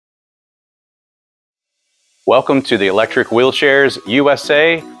Welcome to the Electric Wheelchairs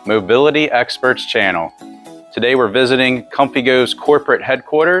USA Mobility Experts channel. Today we're visiting ComfyGo's corporate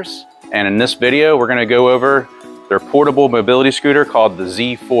headquarters, and in this video we're going to go over their portable mobility scooter called the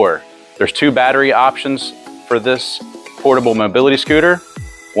Z-4. There's two battery options for this portable mobility scooter.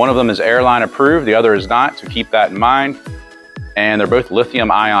 One of them is airline approved, the other is not, so keep that in mind. And they're both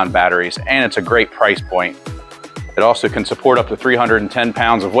lithium-ion batteries, and it's a great price point. It also can support up to 310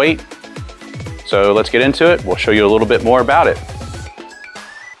 pounds of weight. So let's get into it. We'll show you a little bit more about it.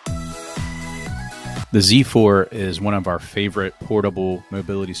 The Z-4 is one of our favorite portable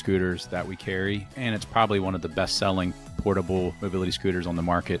mobility scooters that we carry, and it's probably one of the best-selling portable mobility scooters on the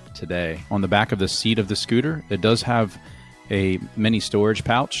market today. On the back of the seat of the scooter, it does have a mini storage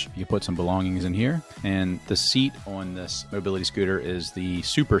pouch. You put some belongings in here, and the seat on this mobility scooter is the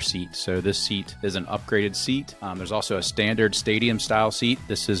super seat. So this seat is an upgraded seat. There's also a standard stadium style seat.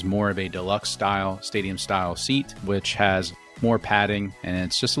 This is more of a deluxe style stadium style seat, which has more padding, and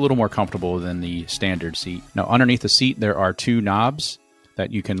it's just a little more comfortable than the standard seat. Now underneath the seat there are two knobs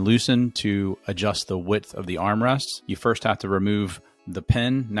that you can loosen to adjust the width of the armrests. You first have to remove the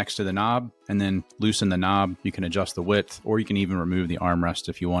pin next to the knob and then loosen the knob. You can adjust the width, or you can even remove the armrest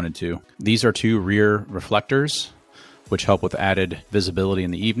if you wanted to. These are two rear reflectors which help with added visibility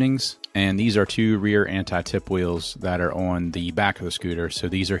in the evenings, and these are two rear anti-tip wheels that are on the back of the scooter. So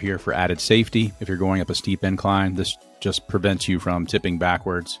these are here for added safety. If you're going up a steep incline, this just prevents you from tipping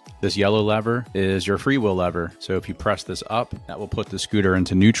backwards. This yellow lever is your freewheel lever. So if you press this up, that will put the scooter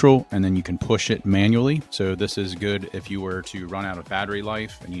into neutral, and then you can push it manually. So this is good if you were to run out of battery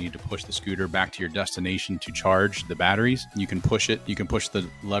life and you need to push the scooter back to your destination to charge the batteries. You can push it, you can push the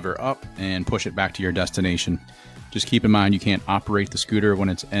lever up and push it back to your destination. Just keep in mind you can't operate the scooter when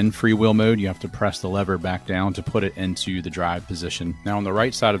it's in freewheel mode. You have to press the lever back down to put it into the drive position. Now on the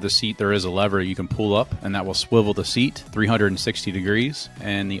right side of the seat there is a lever you can pull up, and that will swivel the seat 360 degrees,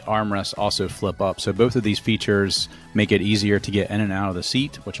 and the armrests also flip up. So both of these features make it easier to get in and out of the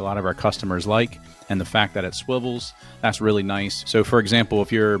seat, which a lot of our customers like. And the fact that it swivels, that's really nice. So for example,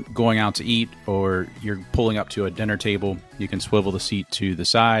 if you're going out to eat or you're pulling up to a dinner table, you can swivel the seat to the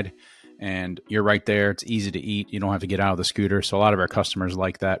side and you're right there. It's easy to eat. You don't have to get out of the scooter. So a lot of our customers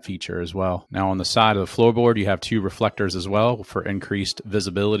like that feature as well. Now on the side of the floorboard, you have two reflectors as well for increased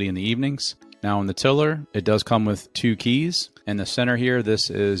visibility in the evenings. Now on the tiller, it does come with two keys. In the center here, this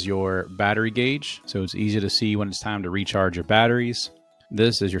is your battery gauge. So it's easy to see when it's time to recharge your batteries.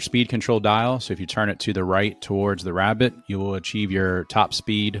 This is your speed control dial. So if you turn it to the right towards the rabbit, you will achieve your top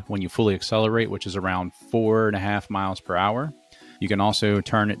speed when you fully accelerate, which is around 4.5 miles per hour. You can also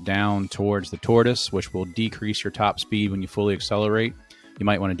turn it down towards the tortoise, which will decrease your top speed when you fully accelerate. You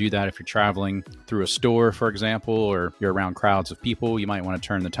might want to do that if you're traveling through a store, for example, or you're around crowds of people. You might want to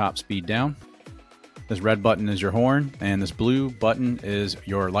turn the top speed down. This red button is your horn, and this blue button is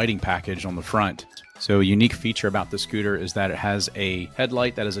your lighting package on the front. So a unique feature about the scooter is that it has a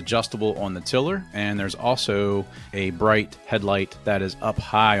headlight that is adjustable on the tiller, and there's also a bright headlight that is up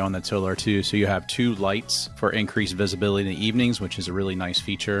high on the tiller too. So you have two lights for increased visibility in the evenings, which is a really nice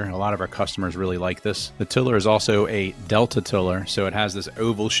feature. A lot of our customers really like this. The tiller is also a delta tiller, so it has this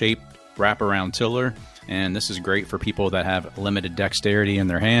oval shaped wraparound tiller. And this is great for people that have limited dexterity in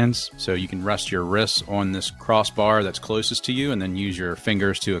their hands. So you can rest your wrists on this crossbar that's closest to you and then use your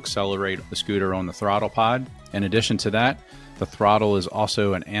fingers to accelerate the scooter on the throttle pod. In addition to that, the throttle is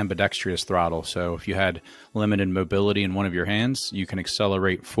also an ambidextrous throttle. So if you had limited mobility in one of your hands, you can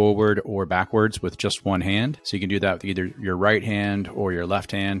accelerate forward or backwards with just one hand. So you can do that with either your right hand or your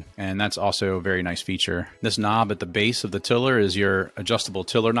left hand. And that's also a very nice feature. This knob at the base of the tiller is your adjustable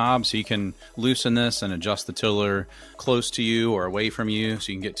tiller knob. So you can loosen this and adjust the tiller close to you or away from you.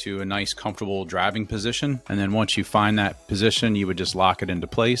 So you can get to a nice, comfortable driving position. And then once you find that position, you would just lock it into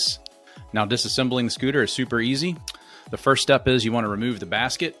place. Now disassembling the scooter is super easy. The first step is you want to remove the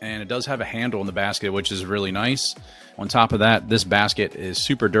basket, and it does have a handle in the basket, which is really nice. On top of that, this basket is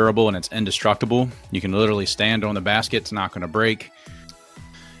super durable and it's indestructible. You can literally stand on the basket, it's not going to break.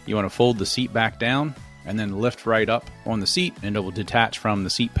 You want to fold the seat back down and then lift right up on the seat, and it will detach from the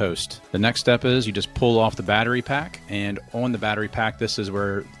seat post. The next step is you just pull off the battery pack, and on the battery pack, this is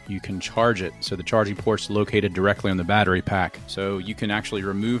where you can charge it. So the charging port's located directly on the battery pack. So you can actually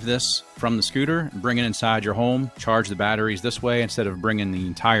remove this from the scooter, bring it inside your home, charge the batteries this way instead of bringing the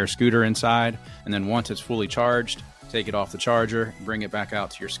entire scooter inside. And then once it's fully charged, take it off the charger, bring it back out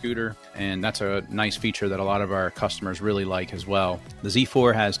to your scooter. And that's a nice feature that a lot of our customers really like as well. The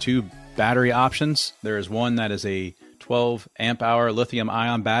Z-4 has two battery options. There is one that is a 12 amp hour lithium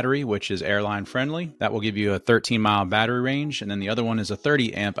ion battery, which is airline friendly. That will give you a 13-mile battery range. And then the other one is a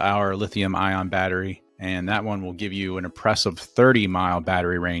 30 amp hour lithium ion battery, and that one will give you an impressive 30-mile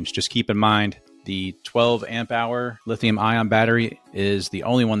battery range. Just keep in mind, the 12 amp hour lithium ion battery is the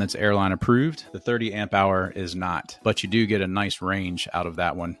only one that's airline approved. The 30 amp hour is not, but you do get a nice range out of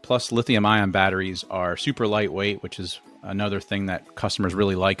that one. Plus, lithium ion batteries are super lightweight, which is another thing that customers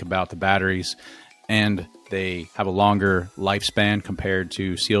really like about the batteries. And they have a longer lifespan compared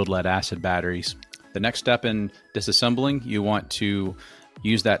to sealed lead acid batteries. The next step in disassembling, you want to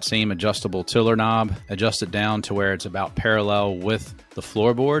use that same adjustable tiller knob, adjust it down to where it's about parallel with the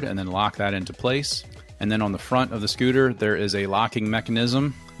floorboard, and then lock that into place. And then on the front of the scooter, there is a locking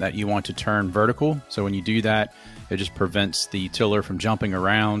mechanism that you want to turn vertical. So when you do that, it just prevents the tiller from jumping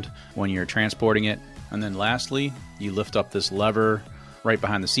around when you're transporting it. And then lastly, you lift up this lever right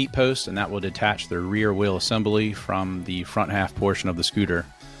behind the seat post, and that will detach the rear wheel assembly from the front half portion of the scooter.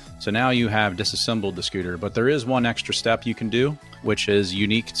 So now you have disassembled the scooter, but there is one extra step you can do, which is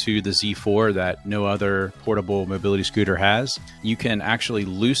unique to the Z-4 that no other portable mobility scooter has. You can actually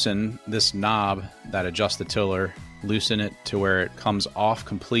loosen this knob that adjusts the tiller, loosen it to where it comes off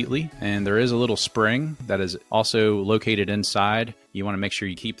completely. And there is a little spring that is also located inside. You want to make sure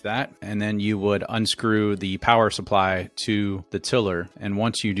you keep that. And then you would unscrew the power supply to the tiller. And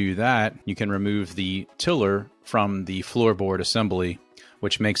once you do that, you can remove the tiller from the floorboard assembly,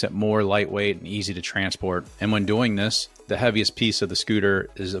 which makes it more lightweight and easy to transport. And when doing this, the heaviest piece of the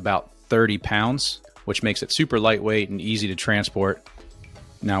scooter is about 30 pounds, which makes it super lightweight and easy to transport.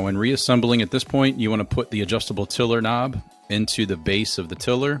 Now, when reassembling at this point, you want to put the adjustable tiller knob into the base of the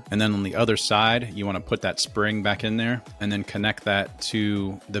tiller. And then on the other side, you want to put that spring back in there and then connect that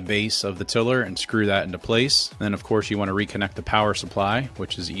to the base of the tiller and screw that into place. And then of course you want to reconnect the power supply,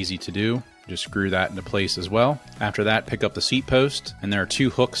 which is easy to do. Just screw that into place as well. After that, pick up the seat post, and there are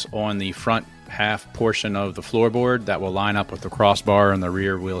two hooks on the front half portion of the floorboard that will line up with the crossbar and the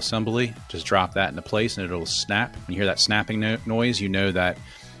rear wheel assembly. Just drop that into place and it'll snap. When you hear that snapping noise, you know that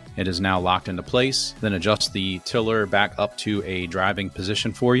it is now locked into place. Then adjust the tiller back up to a driving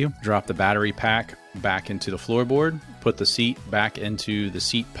position for you. Drop the battery pack back into the floorboard, put the seat back into the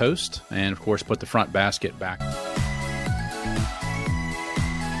seat post, and of course put the front basket back.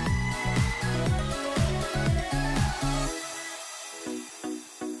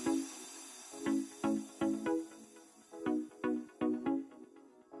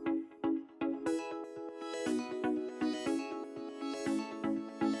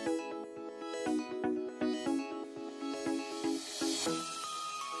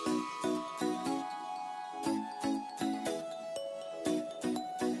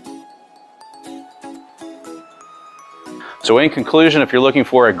 So in conclusion, if you're looking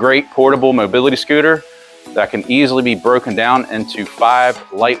for a great portable mobility scooter that can easily be broken down into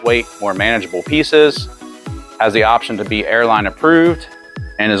 5 lightweight, more manageable pieces, has the option to be airline approved,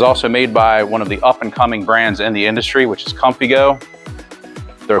 and is also made by one of the up and coming brands in the industry, which is ComfyGo.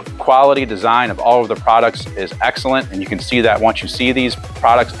 The quality design of all of the products is excellent, and you can see that once you see these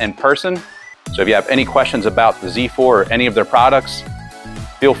products in person. So if you have any questions about the Z-4 or any of their products,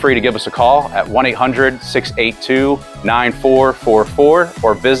 feel free to give us a call at 1-800-682-9444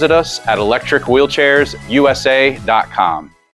 or visit us at electricwheelchairsusa.com.